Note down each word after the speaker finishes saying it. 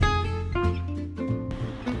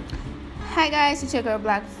Hi guys, it's your girl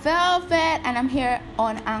Blvck, and I'm here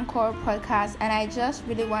on Anchor Podcast, and I just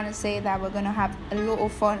really want to say that we're gonna have a lot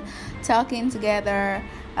of fun talking together,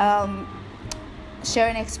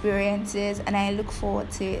 sharing experiences, and I look forward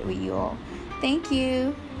to it with you all. Thank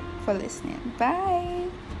you for listening. Bye.